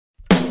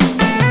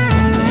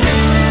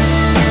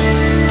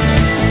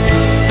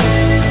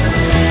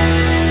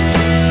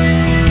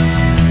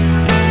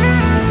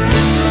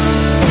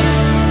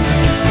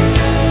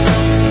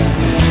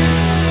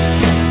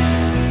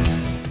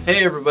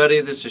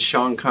everybody, this is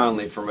Sean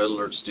Conley from Red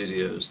Alert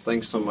Studios.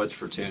 Thanks so much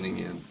for tuning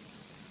in.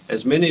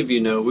 As many of you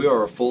know, we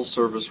are a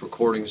full-service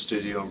recording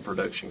studio and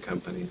production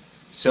company,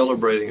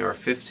 celebrating our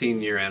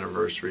 15-year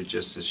anniversary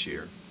just this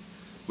year.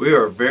 We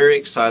are very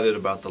excited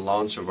about the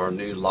launch of our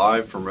new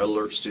Live from Red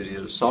Alert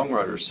Studios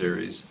Songwriter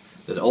series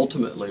that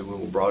ultimately we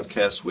will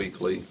broadcast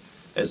weekly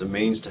as a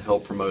means to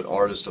help promote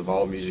artists of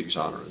all music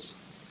genres.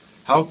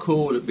 How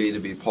cool would it be to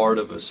be part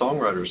of a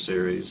Songwriter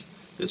series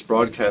that's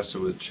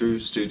broadcasted with true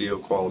studio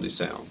quality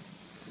sound?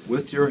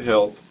 With your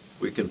help,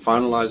 we can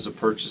finalize the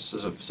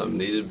purchases of some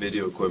needed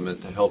video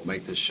equipment to help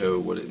make this show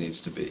what it needs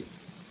to be.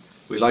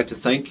 We'd like to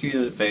thank you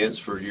in advance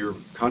for your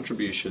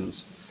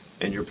contributions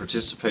and your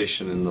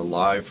participation in the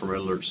Live from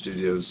Red Alert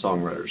Studios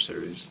Songwriter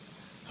series.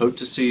 Hope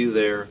to see you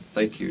there.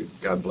 Thank you.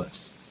 God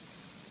bless.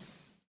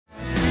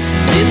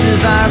 This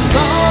is our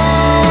song.